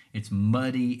rain, it's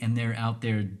muddy, and they're out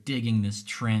there digging this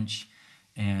trench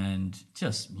and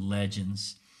just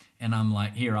legends. And I'm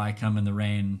like, here I come in the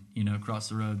rain, across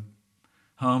the road.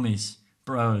 Homies,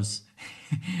 bros,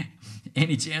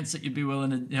 any chance that you'd be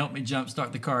willing to help me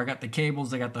jumpstart the car? I got the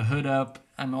cables, I got the hood up,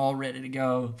 I'm all ready to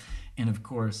go. And of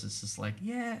course, it's just like,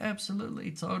 yeah, absolutely,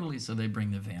 totally. So they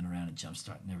bring the van around and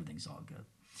jumpstart and everything's all good.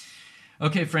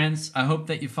 Okay, friends, I hope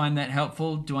that you find that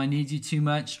helpful. Do I need you too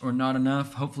much or not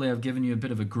enough? Hopefully I've given you a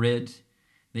bit of a grid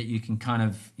that you can kind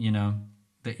of,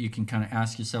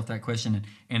 ask yourself that question.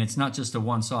 And it's not just a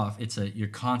once off, you're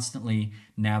constantly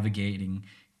navigating,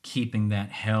 keeping that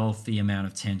healthy amount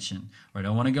of tension. Or I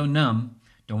don't want to go numb,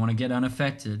 don't want to get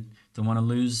unaffected, don't want to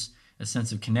lose a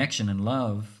sense of connection and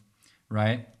love,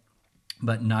 right?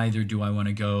 But neither do I want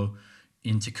to go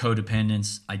into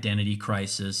codependence, identity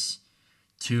crisis,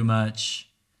 too much,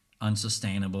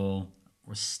 unsustainable.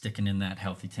 We're sticking in that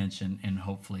healthy tension, and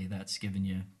hopefully that's given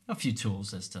you a few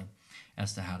tools as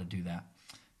to how to do that.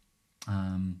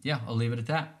 I'll leave it at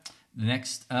that.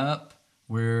 Next up,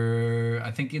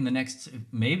 I think in the next,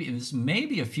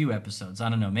 maybe a few episodes. I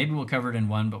don't know. Maybe we'll cover it in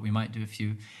one, but we might do a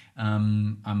few.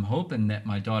 I'm hoping that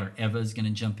my daughter Eva is going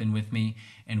to jump in with me,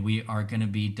 and we are going to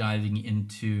be diving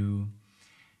into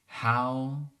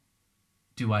how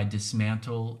do I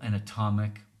dismantle an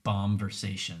atomic bomb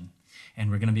versation. And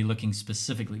we're going to be looking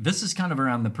specifically, this is kind of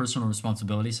around the personal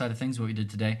responsibility side of things, what we did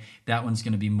today. That one's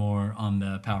going to be more on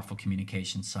the powerful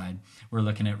communication side. We're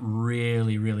looking at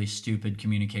really, really stupid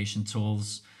communication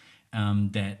tools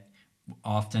that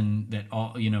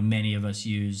many of us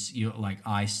use. Like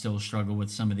I still struggle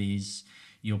with some of these.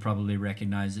 You'll probably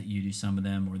recognize that you do some of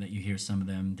them or that you hear some of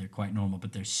them. They're quite normal,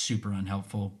 but they're super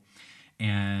unhelpful.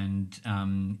 And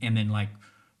then like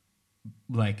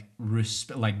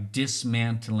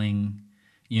dismantling,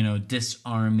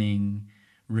 disarming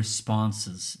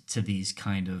responses to these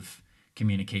kind of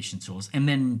communication tools. And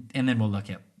then we'll look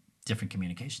at different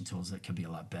communication tools that could be a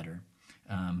lot better.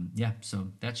 So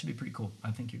that should be pretty cool.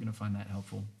 I think you're going to find that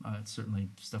helpful. It's certainly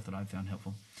stuff that I've found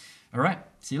helpful. All right.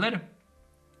 See you later.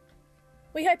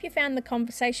 We hope you found the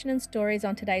conversation and stories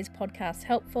on today's podcast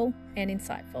helpful and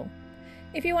insightful.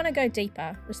 If you want to go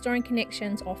deeper, Restoring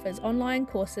Connections offers online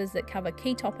courses that cover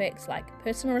key topics like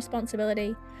personal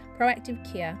responsibility, proactive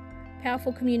care,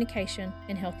 powerful communication,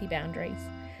 and healthy boundaries.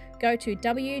 Go to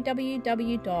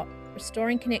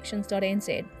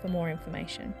www.restoringconnections.nz for more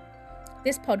information.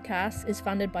 This podcast is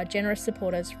funded by generous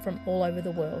supporters from all over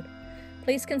the world.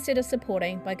 Please consider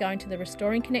supporting by going to the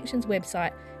Restoring Connections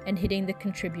website and hitting the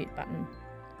Contribute button.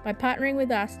 By partnering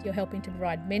with us, you're helping to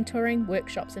provide mentoring,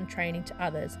 workshops, and training to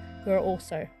others who are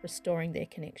also restoring their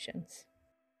connections.